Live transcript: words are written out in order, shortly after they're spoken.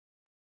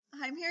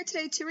I'm here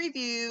today to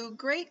review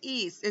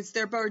GreatEast's. It's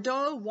their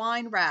Bordeaux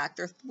wine rack,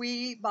 their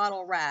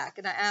 3-bottle rack,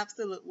 and I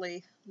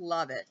absolutely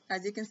love it.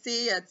 As you can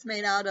see, it's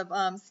made out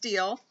of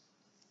steel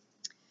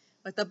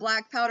with a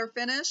black powder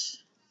finish,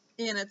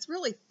 and it's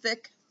really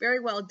thick, very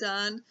well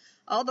done.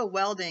 All the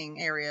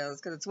welding areas,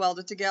 because it's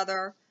welded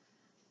together,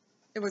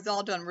 it was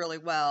all done really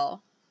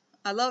well.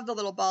 I love the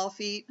little ball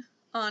feet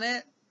on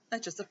it.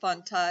 That's just a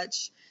fun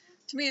touch.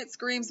 To me, it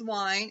screams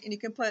wine, and you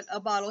can put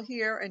a bottle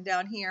here and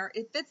down here.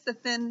 It fits the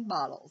thin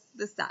bottles,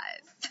 this size.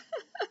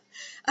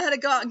 I had to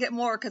go out and get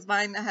more because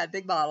mine had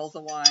big bottles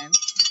of wine.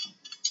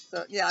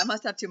 So, yeah, I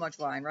must have too much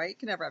wine, right? You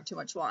can never have too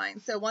much wine.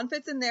 So one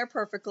fits in there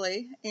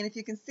perfectly, and if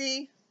you can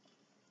see,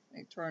 let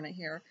me turn it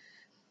here,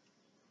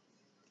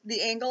 the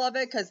angle of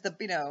it, because of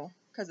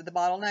the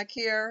bottleneck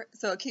here,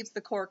 so it keeps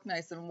the cork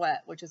nice and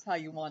wet, which is how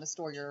you want to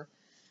store your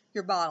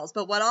bottles.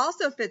 But what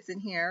also fits in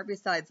here,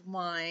 besides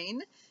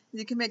wine,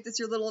 you can make this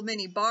your little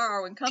mini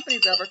bar when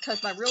company's over,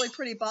 because my really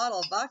pretty bottle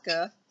of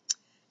vodka,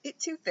 it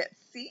too fits,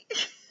 see?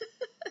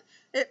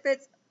 It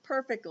fits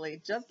perfectly,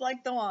 just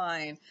like the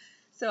wine.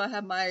 So I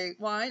have my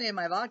wine and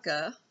my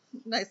vodka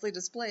nicely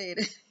displayed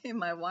in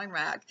my wine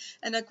rack.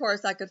 And of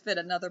course, I could fit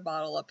another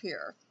bottle up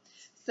here.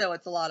 So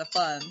it's a lot of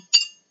fun.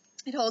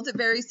 It holds it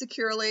very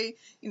securely.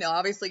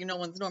 Obviously no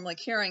one's normally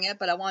carrying it,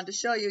 but I wanted to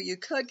show you, you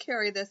could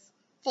carry this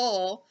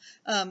full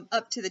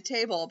up to the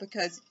table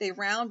because they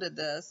rounded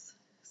this.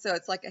 So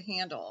it's like a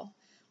handle,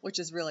 which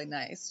is really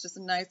nice. Just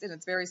nice, and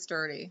it's very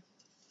sturdy.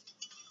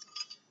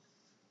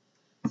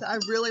 So I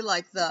really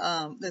like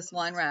the this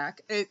wine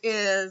rack. It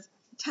is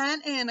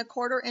 10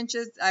 1/4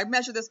 inches. I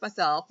measured this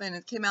myself, and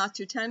it came out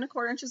to 10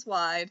 1/4 inches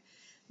wide,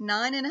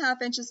 9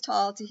 1/2 inches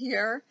tall to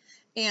here,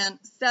 and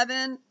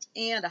 7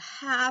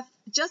 1/2,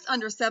 just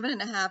under 7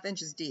 1/2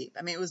 inches deep.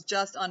 I mean, it was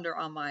just under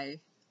on my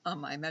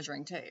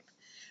measuring tape.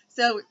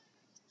 So it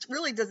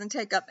really doesn't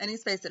take up any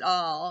space at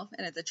all,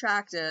 and it's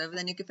attractive. And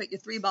then you can put your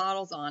 3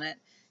 bottles on it,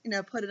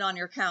 put it on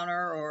your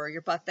counter or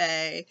your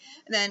buffet,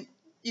 and then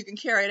you can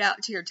carry it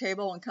out to your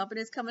table when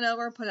company's coming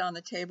over, put it on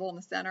the table in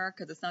the center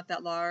because it's not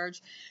that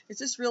large. It's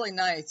just really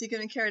nice. You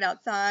can carry it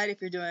outside if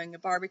you're doing a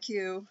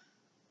barbecue.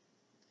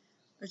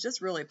 It's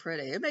just really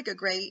pretty. It'd make a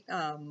great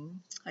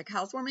like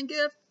housewarming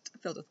gift,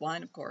 filled with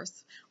wine, of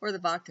course, or the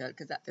vodka,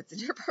 because that fits in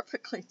here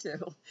perfectly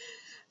too.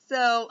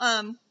 So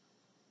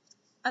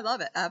I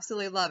love it.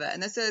 Absolutely love it.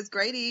 And this is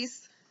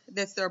GreatEast's.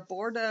 That's their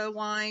Bordeaux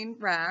wine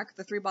rack,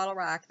 the 3-bottle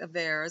rack of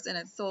theirs, and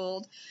it's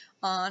sold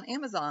on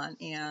Amazon.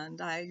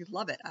 And I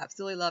love it.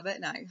 Absolutely love it,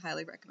 and I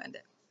highly recommend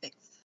it.